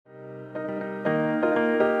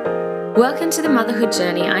Welcome to the Motherhood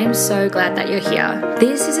Journey. I am so glad that you're here.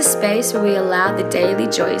 This is a space where we allow the daily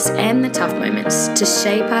joys and the tough moments to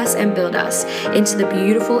shape us and build us into the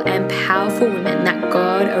beautiful and powerful women that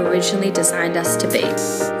God originally designed us to be.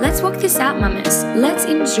 Let's walk this out, mamas. Let's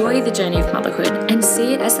enjoy the journey of motherhood and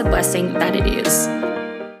see it as the blessing that it is.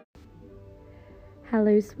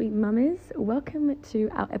 Hello, sweet mamas. Welcome to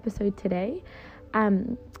our episode today.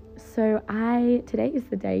 Today is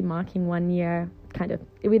the day marking 1 year, kind of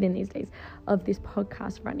within these days, of this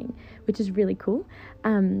podcast running, which is really cool.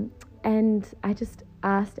 And I just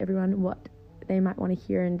asked everyone what they might want to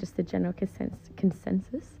hear, and just the general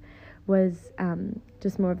consensus was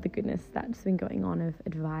just more of the goodness that's been going on, of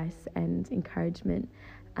advice and encouragement,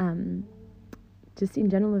 just in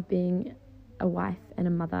general, of being a wife and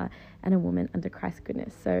a mother and a woman under Christ's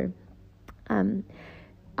goodness. So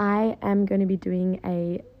I am going to be doing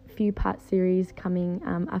a few part series coming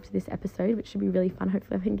after this episode, which should be really fun.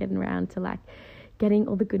 Hopefully I've been getting around to getting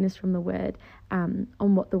all the goodness from the word on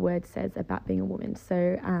what the word says about being a woman.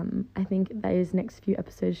 So I think those next few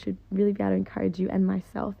episodes should really be able to encourage you and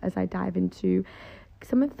myself as I dive into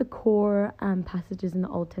some of the core passages in the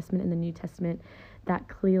Old Testament and the New Testament that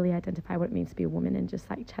clearly identify what it means to be a woman, and just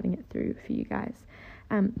chatting it through for you guys.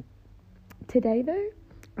 Today though,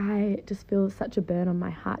 I just feel such a burn on my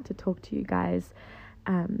heart to talk to you guys,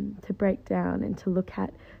 to break down and to look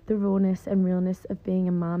at the rawness and realness of being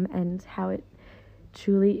a mum, and how it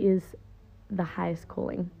truly is the highest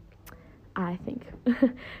calling, I think,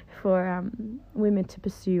 for women to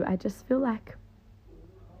pursue. I just feel like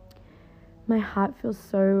my heart feels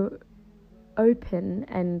so open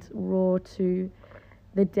and raw to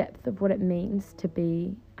the depth of what it means to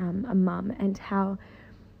be a mum, and how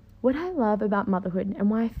what I love about motherhood and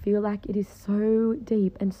why I feel like it is so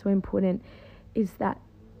deep and so important is that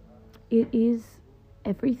it is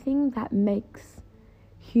everything that makes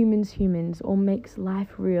humans, or makes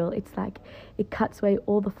life real. It's like it cuts away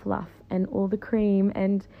all the fluff and all the cream,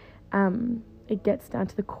 and it gets down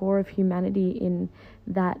to the core of humanity, in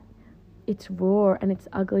that it's raw and it's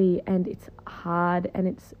ugly and it's hard and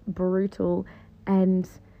it's brutal, and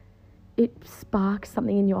it sparks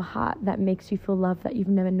something in your heart that makes you feel love that you've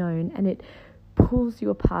never known, and it pulls you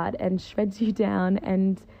apart and shreds you down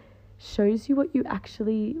and shows you what you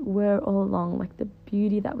actually were all along, like the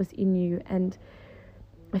beauty that was in you. And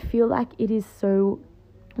I feel like it is so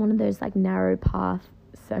one of those narrow path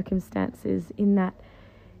circumstances, in that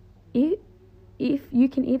if you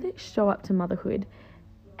can either show up to motherhood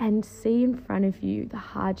and see in front of you the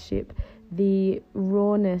hardship, the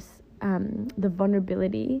rawness, the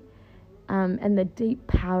vulnerability, and the deep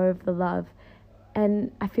power of the love.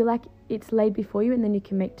 And I feel like it's laid before you, and then you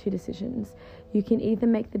can make two decisions. You can either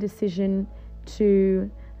make the decision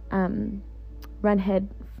to run head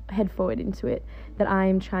forward into it, that I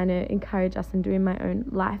am trying to encourage us and do in my own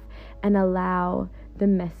life, and allow the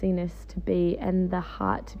messiness to be, and the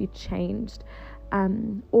heart to be changed.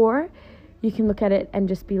 Or you can look at it and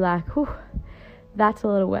just be like, whew, that's a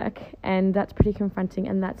lot of work, and that's pretty confronting,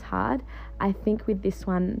 and that's hard. I think with this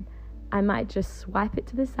one, I might just swipe it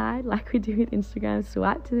to the side, like we do with Instagram,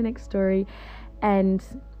 swipe to the next story, and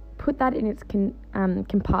put that in its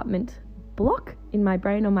compartment block in my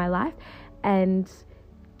brain or my life, and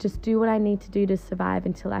just do what I need to do to survive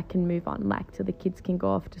until I can move on, till the kids can go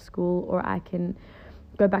off to school, or I can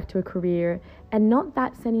go back to a career. And not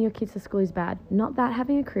that sending your kids to school is bad, not that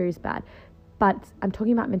having a career is bad, but I'm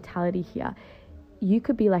talking about mentality here. You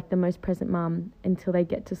could be the most present mum until they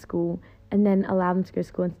get to school, and then allow them to go to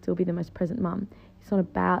school and still be the most present mum. It's not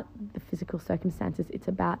about the physical circumstances. It's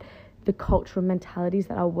about the cultural mentalities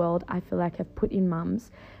that our world, I feel like, have put in mums,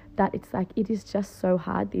 that it's it is just so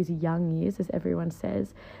hard these young years, as everyone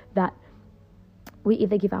says, that we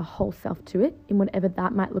either give our whole self to it, in whatever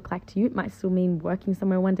that might look like to you. It might still mean working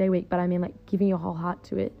somewhere one day a week, but I mean giving your whole heart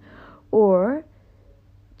to it, or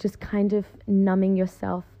just kind of numbing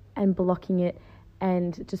yourself and blocking it,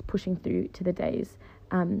 and just pushing through to the days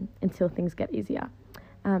until things get easier.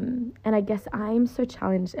 And I guess I'm so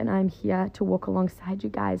challenged, and I'm here to walk alongside you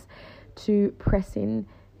guys, to press in,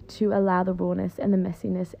 to allow the rawness and the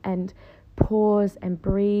messiness, and pause and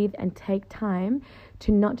breathe and take time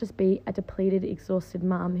to not just be a depleted, exhausted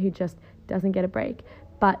mom who just doesn't get a break,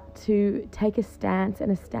 but to take a stance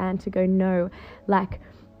and a stand to go, no,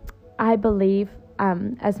 I believe,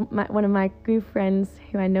 as one of my good friends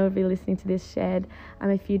who I know will be listening to this shared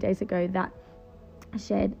a few days ago, that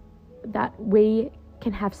we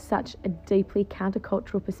can have such a deeply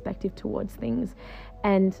countercultural perspective towards things,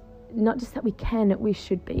 and not just that we can, we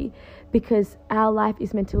should be, because our life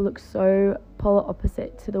is meant to look so polar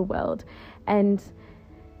opposite to the world. And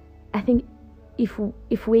I think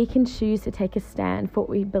if we can choose to take a stand for what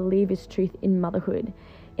we believe is truth in motherhood,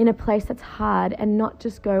 in a place that's hard, and not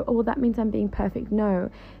just go, oh, well, that means I'm being perfect. No,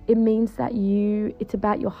 it means that it's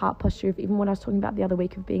about your heart posture of even what I was talking about the other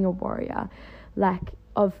week of being a warrior, like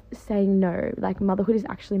of saying no, like motherhood is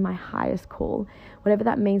actually my highest call. Whatever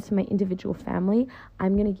that means to my individual family,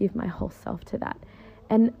 I'm going to give my whole self to that.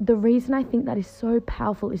 And the reason I think that is so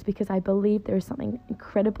powerful is because I believe there is something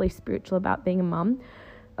incredibly spiritual about being a mum.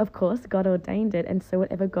 Of course, God ordained it, and so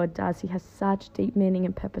whatever God does, he has such deep meaning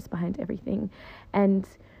and purpose behind everything. And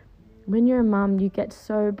when you're a mum, you get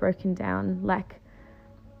so broken down. Like,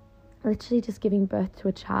 literally just giving birth to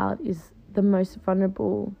a child is the most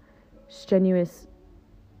vulnerable, strenuous,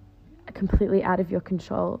 completely out of your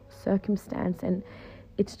control circumstance, and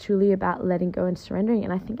it's truly about letting go and surrendering.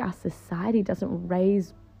 And I think our society doesn't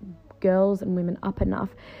raise girls and women up enough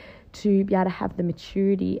to be able to have the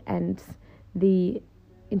maturity and the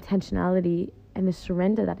intentionality and the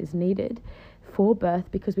surrender that is needed for birth,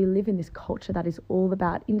 because we live in this culture that is all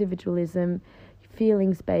about individualism,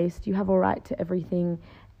 feelings based, you have a right to everything,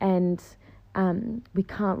 and we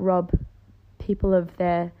can't rob people of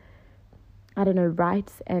their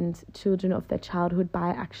rights and children of their childhood by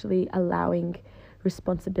actually allowing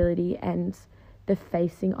responsibility and the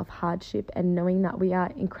facing of hardship, and knowing that we are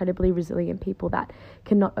incredibly resilient people that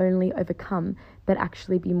can not only overcome but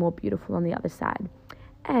actually be more beautiful on the other side.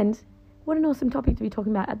 And what an awesome topic to be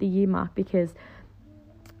talking about at the year mark, because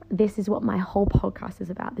this is what my whole podcast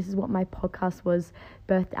is about. This is what my podcast was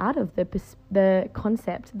birthed out of, the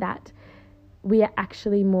concept that we are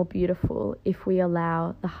actually more beautiful if we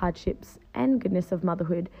allow the hardships and goodness of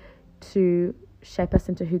motherhood to shape us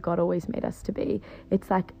into who God always made us to be.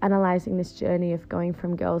 It's like analysing this journey of going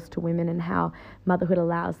from girls to women and how motherhood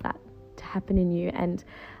allows that to happen in you. And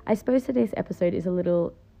I suppose today's episode is a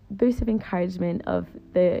little boost of encouragement of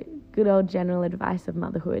the good old general advice of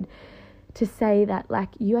motherhood, to say that, like,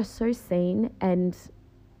 you are so seen and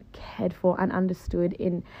cared for and understood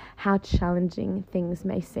in how challenging things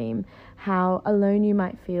may seem, how alone you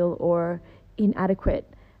might feel or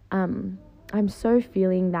inadequate. I'm so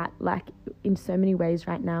feeling that, like, in so many ways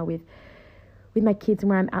right now with my kids and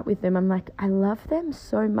where I'm at with them. I'm like, I love them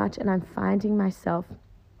so much, and I'm finding myself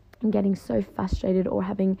getting so frustrated or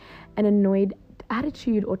having an annoyed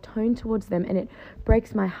attitude or tone towards them, and it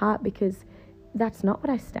breaks my heart, because that's not what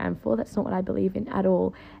I stand for, that's not what I believe in at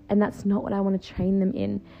all, and that's not what I want to train them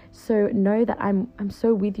in. So know that I'm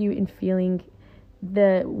so with you in feeling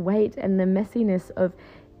the weight and the messiness of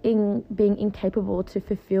being incapable to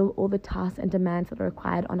fulfill all the tasks and demands that are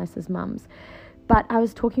required on us as mums. But I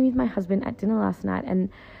was talking with my husband at dinner last night, and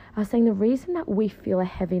I was saying the reason that we feel a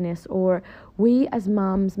heaviness, or we as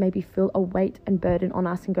mums maybe feel a weight and burden on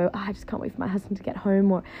us and go, I just can't wait for my husband to get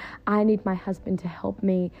home, or I need my husband to help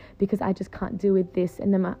me because I just can't deal with this.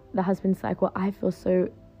 And then the husband's like, well, I feel so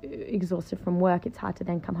exhausted from work, it's hard to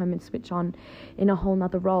then come home and switch on in a whole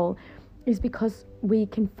nother role, is because we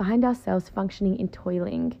can find ourselves functioning in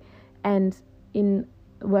toiling and in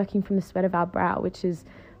working from the sweat of our brow, which is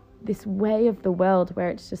this way of the world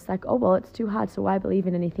where it's just like, oh, well, it's too hard, so why believe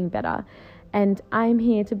in anything better? And I'm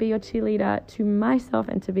here to be your cheerleader to myself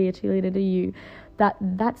and to be a cheerleader to you.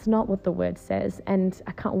 That's not what the word says. And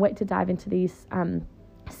I can't wait to dive into these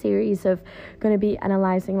series of going to be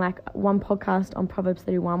analysing, like, one podcast on Proverbs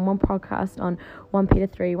 31, one podcast on 1 Peter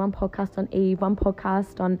 3, one podcast on Eve, one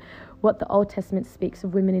podcast on what the Old Testament speaks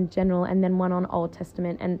of women in general, and then one on Old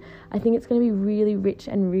Testament. And I think it's going to be really rich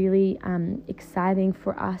and really exciting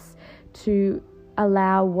for us to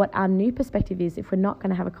allow what our new perspective is, if we're not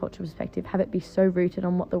going to have a cultural perspective, have it be so rooted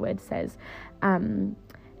on what the word says. And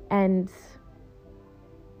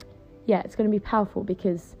yeah, it's going to be powerful,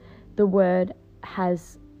 because the word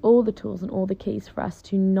has all the tools and all the keys for us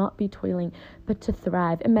to not be toiling, but to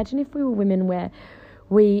thrive. Imagine if we were women where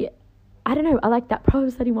I like that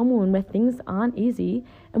Proverbs 31 woman, where things aren't easy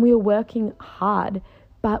and we are working hard,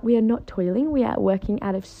 but we are not toiling. We are working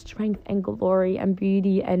out of strength and glory and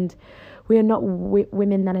beauty, and we are not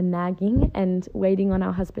women that are nagging and waiting on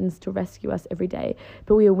our husbands to rescue us every day,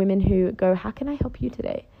 but we are women who go, how can I help you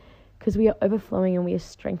today? Because we are overflowing and we are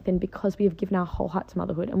strengthened because we have given our whole heart to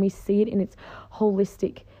motherhood, and we see it in its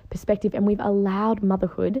holistic perspective, and we've allowed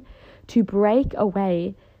motherhood to break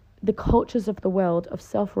away the cultures of the world of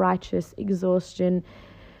self-righteous exhaustion,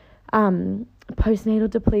 postnatal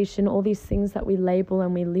depletion, all these things that we label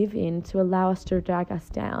and we live in to allow us to drag us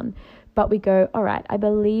down. But we go, all right, I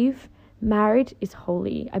believe marriage is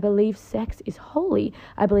holy. I believe sex is holy.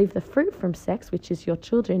 I believe the fruit from sex, which is your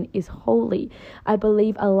children, is holy. I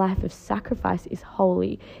believe a life of sacrifice is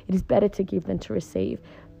holy. It is better to give than to receive.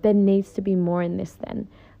 There needs to be more in this then.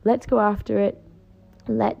 Let's go after it.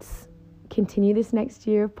 let's continue this next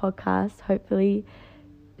year of podcasts, hopefully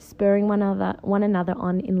spurring one another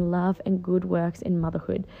on in love and good works in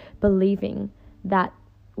motherhood, believing that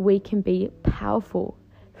we can be powerful,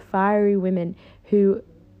 fiery women who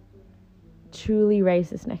truly raise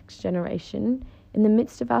this next generation in the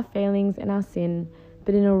midst of our failings and our sin,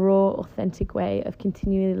 but in a raw, authentic way of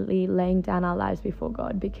continually laying down our lives before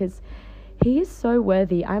God, because He is so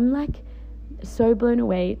worthy. I'm like so blown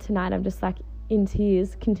away tonight. I'm just like in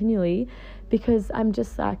tears continually, because I'm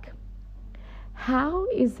just like, how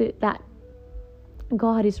is it that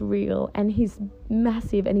God is real and He's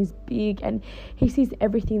massive and He's big and He sees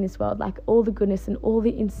everything in this world, like all the goodness and all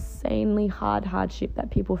the insanely hardship that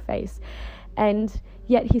people face, and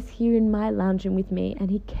yet He's here in my lounge room with me, and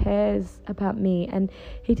He cares about me, and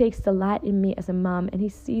He takes delight in me as a mum, and He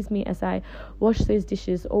sees me as I wash those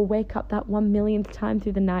dishes or wake up that 1 millionth time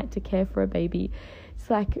through the night to care for a baby. It's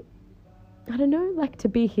like, I don't know, like to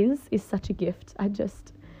be His is such a gift.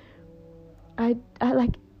 I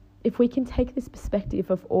like, if we can take this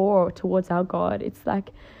perspective of awe towards our God, it's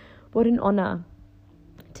like, what an honor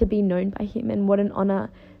to be known by Him, and what an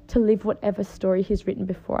honor to live whatever story He's written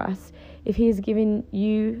before us. If He has given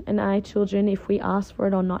you and I children, if we ask for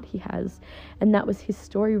it or not, He has. And that was His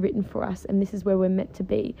story written for us, and this is where we're meant to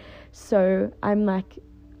be. So I'm like,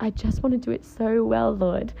 I just want to do it so well,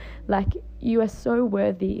 Lord. Like, You are so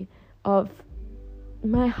worthy of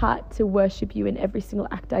my heart to worship You in every single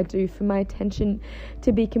act I do, for my attention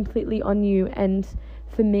to be completely on You, and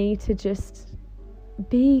for me to just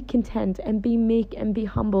be content and be meek and be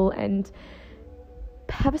humble and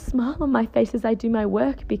have a smile on my face as I do my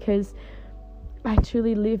work, because I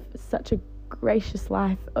truly live such a gracious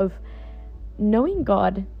life of knowing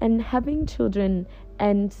God and having children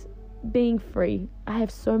and being free. I have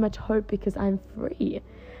so much hope because I'm free.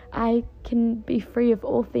 I can be free of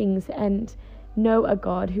all things and know a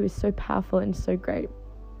God who is so powerful and so great.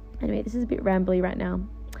 Anyway, this is a bit rambly right now,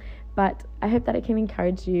 but I hope that it can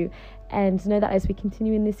encourage you, and know that as we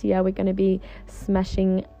continue in this year, we're going to be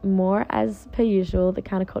smashing more, as per usual, the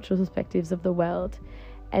countercultural perspectives of the world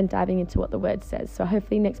and diving into what the Word says. So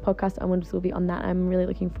hopefully next podcast onwards will be on that. I'm really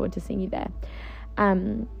looking forward to seeing you there.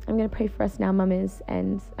 I'm going to pray for us now, mamas,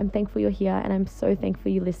 and I'm thankful you're here, and I'm so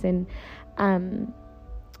thankful you listen.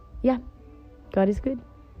 Yeah, God is good.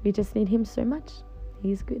 We just need Him so much.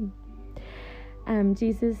 He is good.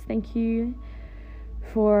 Jesus, thank You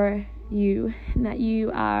for You, and that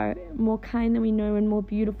You are more kind than we know and more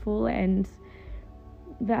beautiful, and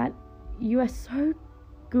that You are so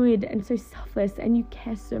good and so selfless, and You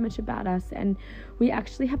care so much about us, and we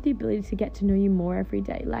actually have the ability to get to know You more every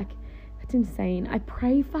day. Like, that's insane. I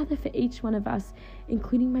pray, Father, for each one of us,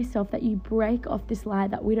 including myself, that You break off this lie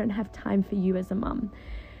that we don't have time for You as a mum,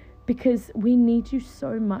 because we need You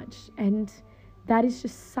so much, and that is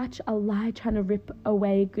just such a lie trying to rip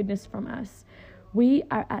away goodness from us. We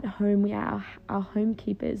are at home. We are our home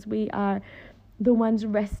keepers. We are the ones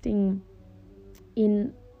resting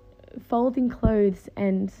in folding clothes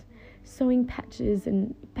and sewing patches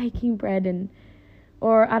and baking bread, and,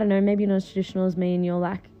 or I don't know, maybe you're not as traditional as me and you're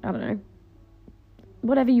like, I don't know,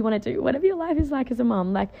 whatever you want to do, whatever your life is like as a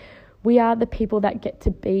mom. Like, we are the people that get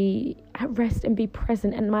to be at rest and be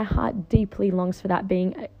present, and my heart deeply longs for that,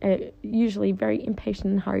 being a usually very impatient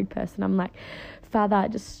and hurried person. I'm like, Father,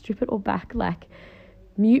 just strip it all back, like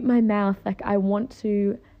mute my mouth. Like, I want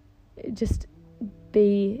to just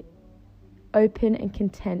be open and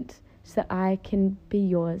content so that I can be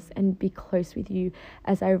Yours and be close with You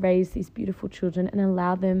as I raise these beautiful children and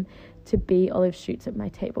allow them to be olive shoots at my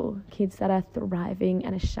table, kids that are thriving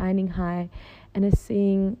and are shining high and are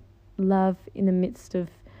seeing love in the midst of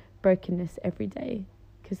brokenness every day,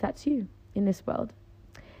 because that's You in this world.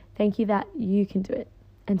 Thank You that You can do it,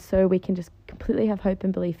 and so we can just completely have hope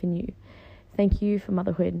and belief in You. Thank You for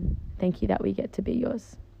motherhood. Thank You that we get to be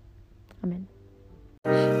Yours. Amen.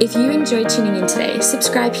 If you enjoyed tuning in today,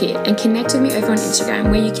 subscribe here and connect with me over on Instagram,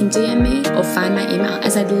 where you can DM me or find my email,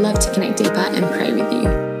 as I'd love to connect deeper and